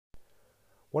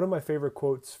One of my favorite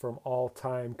quotes from all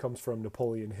time comes from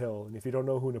Napoleon Hill. And if you don't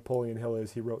know who Napoleon Hill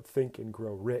is, he wrote Think and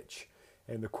Grow Rich.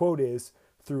 And the quote is,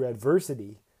 through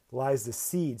adversity lies the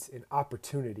seeds and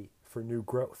opportunity for new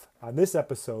growth. On this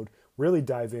episode, really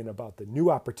dive in about the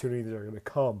new opportunities that are going to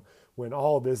come when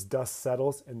all this dust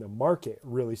settles and the market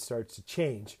really starts to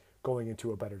change, going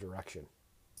into a better direction.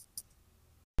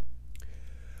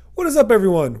 What is up,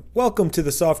 everyone? Welcome to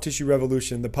the Soft Tissue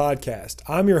Revolution, the podcast.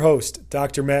 I'm your host,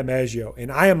 Dr. Matt Maggio,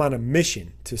 and I am on a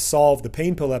mission to solve the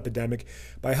pain pill epidemic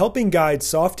by helping guide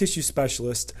soft tissue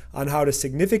specialists on how to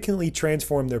significantly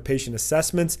transform their patient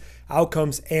assessments,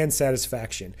 outcomes, and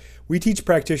satisfaction. We teach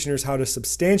practitioners how to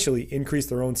substantially increase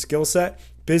their own skill set,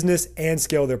 business, and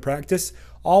scale their practice,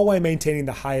 all while maintaining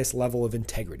the highest level of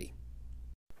integrity.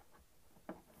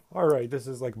 All right, this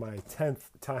is like my 10th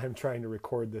time trying to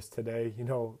record this today. You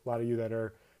know, a lot of you that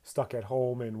are stuck at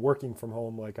home and working from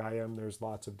home like I am, there's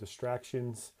lots of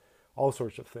distractions, all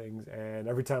sorts of things. And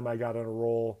every time I got on a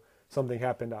roll, something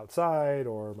happened outside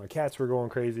or my cats were going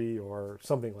crazy or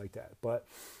something like that. But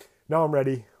now I'm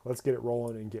ready. Let's get it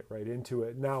rolling and get right into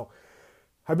it. Now,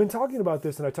 I've been talking about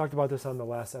this, and I talked about this on the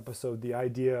last episode, the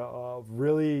idea of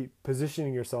really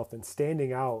positioning yourself and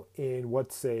standing out in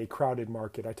what's a crowded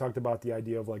market. I talked about the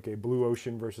idea of like a blue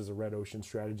ocean versus a red ocean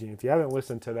strategy. And if you haven't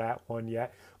listened to that one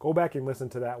yet, go back and listen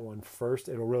to that one first.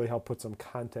 It'll really help put some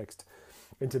context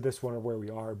into this one of where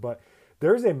we are. But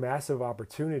there's a massive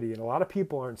opportunity, and a lot of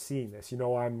people aren't seeing this. You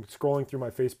know, I'm scrolling through my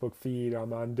Facebook feed,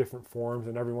 I'm on different forums,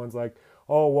 and everyone's like,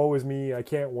 oh, woe is me, I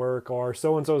can't work, or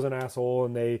so-and-so's an asshole,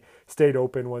 and they stayed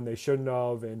open when they shouldn't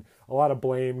have, and a lot of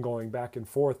blame going back and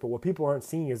forth. But what people aren't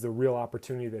seeing is the real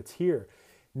opportunity that's here.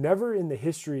 Never in the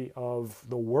history of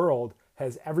the world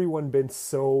has everyone been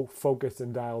so focused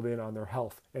and dialed in on their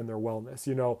health and their wellness.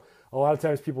 You know, a lot of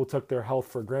times people took their health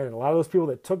for granted. A lot of those people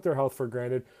that took their health for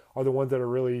granted are the ones that are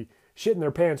really shitting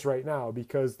their pants right now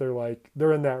because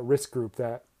they're in that risk group,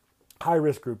 that high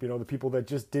risk group, you know, the people that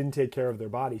just didn't take care of their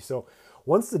body. So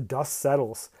once the dust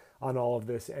settles on all of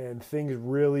this and things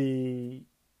really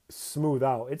smooth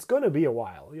out, it's going to be a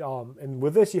while. And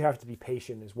with this, you have to be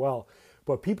patient as well.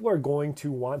 But people are going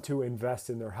to want to invest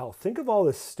in their health. Think of all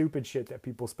this stupid shit that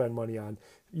people spend money on.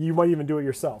 You might even do it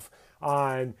yourself,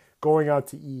 on going out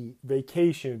to eat,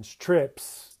 vacations,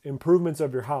 trips, improvements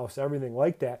of your house, everything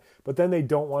like that. But then they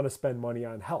don't want to spend money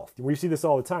on health. We see this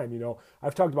all the time. You know,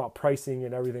 I've talked about pricing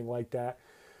and everything like that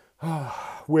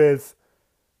with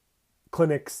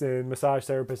clinics and massage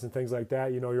therapists and things like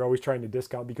that. You know, you're always trying to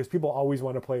discount because people always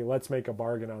want to play let's make a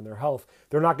bargain on their health.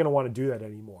 They're not going to want to do that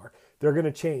anymore. They're going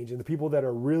to change. And the people that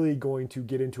are really going to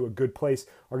get into a good place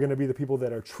are going to be the people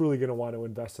that are truly going to want to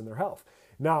invest in their health.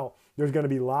 Now, there's going to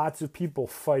be lots of people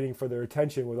fighting for their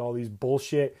attention with all these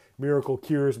bullshit miracle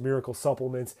cures, miracle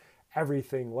supplements,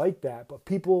 everything like that. But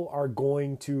people are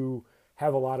going to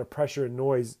have a lot of pressure and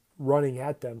noise running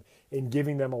at them and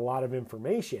giving them a lot of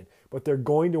information. But they're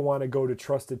going to want to go to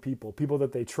trusted people, people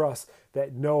that they trust,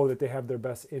 that know that they have their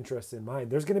best interests in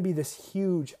mind. There's going to be this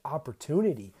huge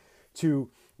opportunity to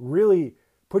really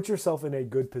put yourself in a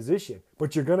good position,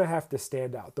 but you're going to have to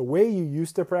stand out. The way you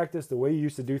used to practice, the way you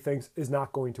used to do things is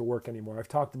not going to work anymore. I've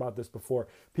talked about this before.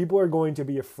 People are going to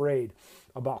be afraid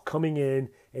about coming in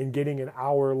and getting an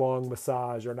hour-long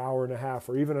massage or an hour and a half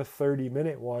or even a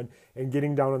 30-minute one and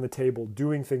getting down on the table,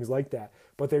 doing things like that.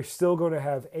 But they're still going to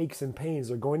have aches and pains.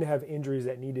 They're going to have injuries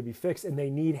that need to be fixed, and they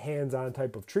need hands-on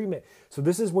type of treatment. So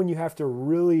this is when you have to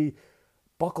really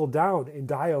buckle down and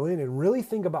dial in and really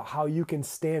think about how you can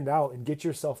stand out and get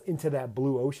yourself into that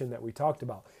blue ocean that we talked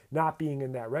about, not being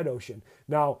in that red ocean.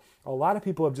 Now, a lot of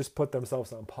people have just put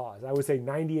themselves on pause. I would say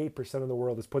 98% of the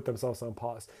world has put themselves on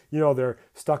pause. You know, they're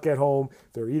stuck at home,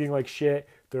 they're eating like shit,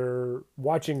 they're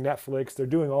watching Netflix, they're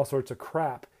doing all sorts of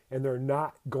crap, and they're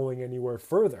not going anywhere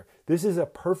further. This is a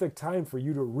perfect time for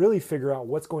you to really figure out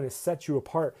what's going to set you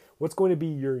apart, what's going to be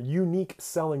your unique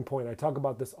selling point. I talk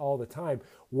about this all the time.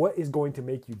 What is going to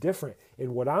make you different?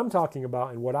 And what I'm talking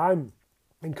about and what I'm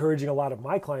encouraging a lot of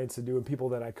my clients to do and people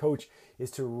that I coach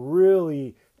is to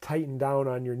really tighten down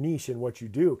on your niche and what you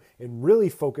do and really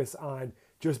focus on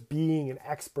just being an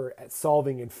expert at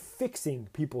solving and fixing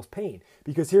people's pain.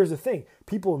 Because here's the thing,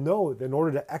 people know that in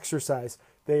order to exercise,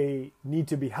 they need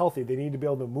to be healthy, they need to be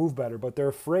able to move better, but they're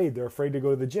afraid to go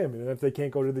to the gym. And if they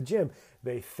can't go to the gym,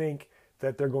 they think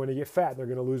that they're going to get fat, they're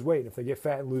going to lose weight. And if they get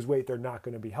fat and lose weight, they're not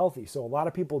going to be healthy. So a lot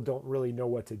of people don't really know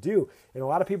what to do. And a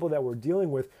lot of people that we're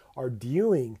dealing with are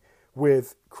dealing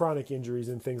with chronic injuries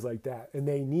and things like that. And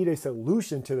they need a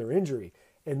solution to their injury.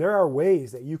 And there are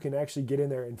ways that you can actually get in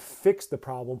there and fix the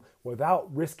problem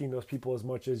without risking those people as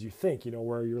much as you think, you know,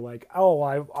 where you're like, oh,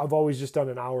 I've always just done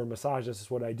an hour massage. This is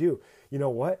what I do. You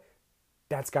know what?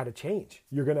 that's got to change.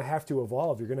 You're going to have to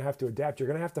evolve. You're going to have to adapt. You're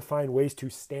going to have to find ways to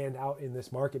stand out in this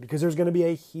market because there's going to be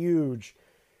a huge,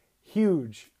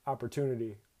 huge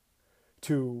opportunity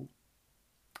to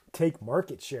take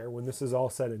market share when this is all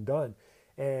said and done.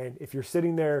 And if you're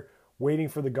sitting there waiting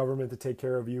for the government to take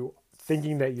care of you,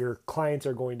 thinking that your clients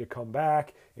are going to come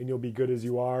back and you'll be good as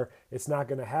you are, it's not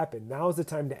going to happen. Now is the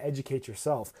time to educate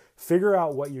yourself. Figure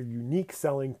out what your unique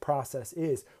selling process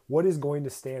is, what is going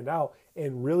to stand out,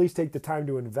 and really take the time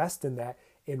to invest in that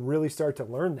and really start to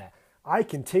learn that. I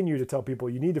continue to tell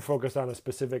people you need to focus on a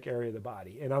specific area of the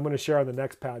body. And I'm going to share on the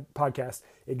next podcast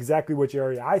exactly which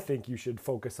area I think you should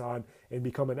focus on and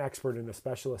become an expert and a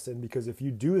specialist in. Because if you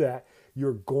do that,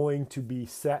 you're going to be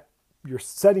you're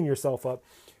setting yourself up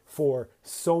for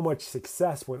so much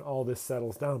success when all this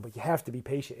settles down. But you have to be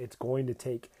patient. It's going to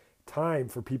take time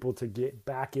for people to get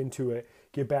back into it,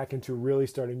 get back into really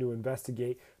starting to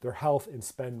investigate their health and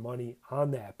spend money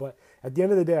on that. But at the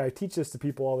end of the day, I teach this to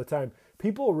people all the time.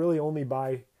 People really only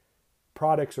buy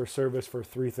products or service for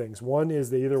three things. One is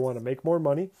they either want to make more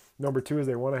money. Number two is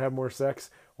they want to have more sex.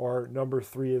 Or number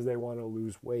three is they want to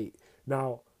lose weight.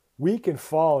 Now, we can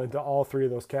fall into all three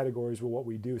of those categories with what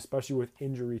we do, especially with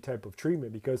injury type of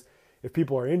treatment, because if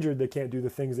people are injured, they can't do the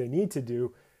things they need to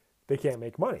do. They can't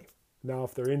make money. Now,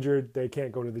 if they're injured, they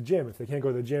can't go to the gym. If they can't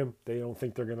go to the gym, they don't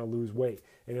think they're going to lose weight.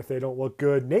 And if they don't look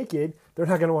good naked, they're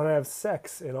not going to want to have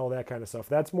sex and all that kind of stuff.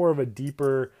 That's more of a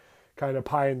deeper kind of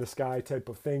pie in the sky type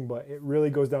of thing, but it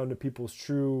really goes down to people's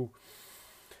true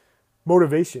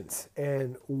motivations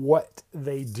and what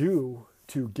they do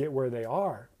to get where they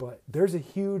are. But there's a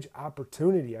huge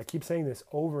opportunity. I keep saying this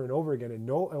over and over again, and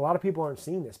a lot of people aren't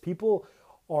seeing this. People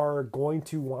are going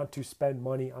to want to spend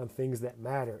money on things that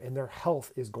matter, and their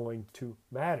health is going to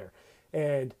matter.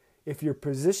 And if you're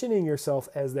positioning yourself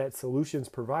as that solutions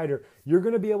provider, you're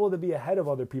going to be able to be ahead of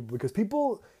other people, because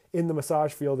people in the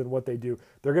massage field and what they do,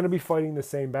 they're going to be fighting the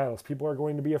same battles. People are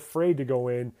going to be afraid to go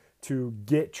in to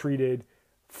get treated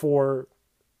for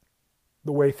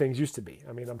the way things used to be.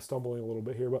 I mean, I'm stumbling a little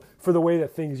bit here, but for the way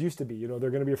that things used to be, they're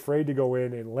going to be afraid to go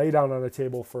in and lay down on a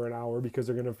table for an hour because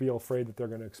they're going to feel afraid that they're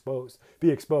going to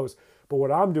be exposed. But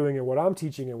what I'm doing and what I'm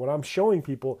teaching and what I'm showing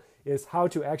people is how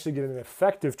to actually get an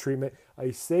effective treatment,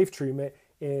 a safe treatment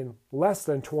in less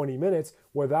than 20 minutes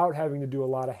without having to do a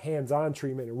lot of hands-on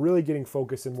treatment and really getting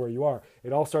focused in where you are.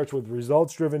 It all starts with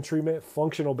results-driven treatment,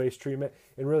 functional-based treatment,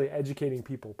 and really educating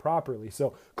people properly.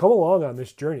 So come along on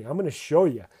this journey. I'm going to show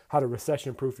you how to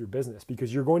recession-proof your business,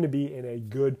 because you're going to be in a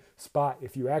good spot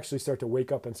if you actually start to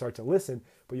wake up and start to listen,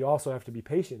 but you also have to be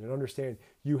patient and understand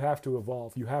you have to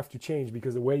evolve. You have to change,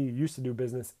 because the way you used to do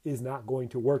business is not going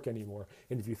to work anymore.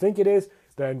 And if you think it is,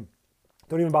 then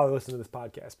don't even bother listening to this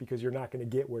podcast, because you're not going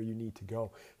to get where you need to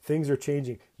go. Things are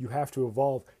changing. You have to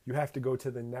evolve. You have to go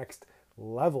to the next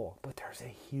level. But there's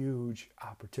a huge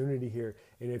opportunity here.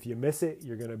 And if you miss it,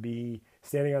 you're going to be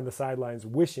standing on the sidelines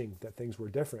wishing that things were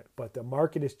different. But the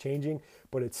market is changing,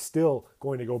 but it's still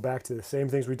going to go back to the same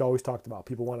things we've always talked about.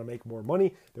 People want to make more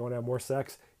money, they want to have more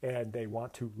sex, and they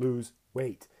want to lose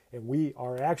weight. And we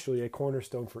are actually a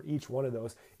cornerstone for each one of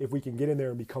those if we can get in there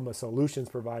and become a solutions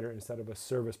provider instead of a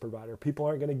service provider. People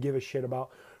aren't going to give a shit about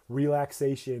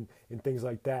relaxation and things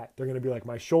like that. They're going to be like,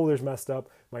 my shoulder's messed up,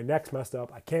 my neck's messed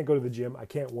up, I can't go to the gym, I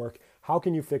can't work. How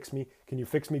can you fix me? Can you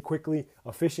fix me quickly,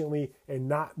 efficiently, and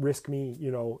not risk me,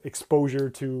 exposure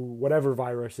to whatever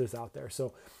virus is out there?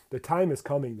 So the time is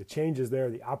coming, the change is there,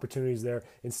 the opportunity is there,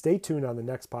 and stay tuned on the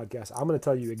next podcast. I'm going to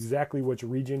tell you exactly which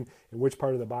region and which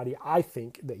part of the body I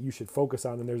think that you should focus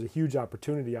on, and there's a huge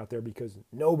opportunity out there because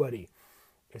nobody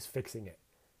is fixing it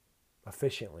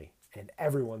efficiently, and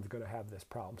everyone's going to have this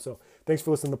problem. So thanks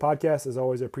for listening to the podcast. As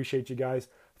always, I appreciate you guys.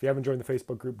 If you haven't joined the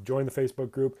Facebook group, join the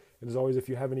Facebook group. And as always, if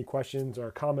you have any questions or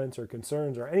comments or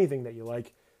concerns or anything that you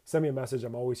like, send me a message.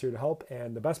 I'm always here to help.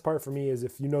 And the best part for me is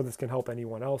if you know this can help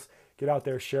anyone else, get out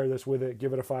there, share this with it,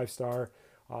 give it a 5-star,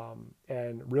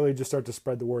 and really just start to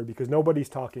spread the word, because nobody's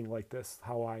talking like this,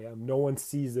 how I am. No one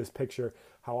sees this picture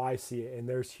how I see it, and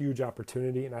there's huge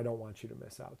opportunity, and I don't want you to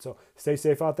miss out. So stay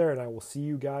safe out there, and I will see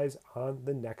you guys on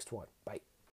the next one. Bye.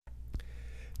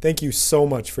 Thank you so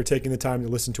much for taking the time to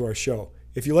listen to our show.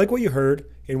 If you like what you heard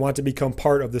and want to become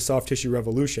part of the Soft Tissue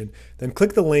Revolution, then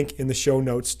click the link in the show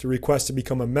notes to request to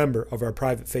become a member of our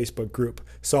private Facebook group,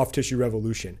 Soft Tissue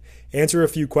Revolution. Answer a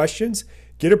few questions,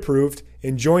 get approved,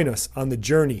 and join us on the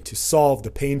journey to solve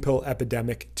the pain pill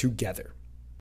epidemic together.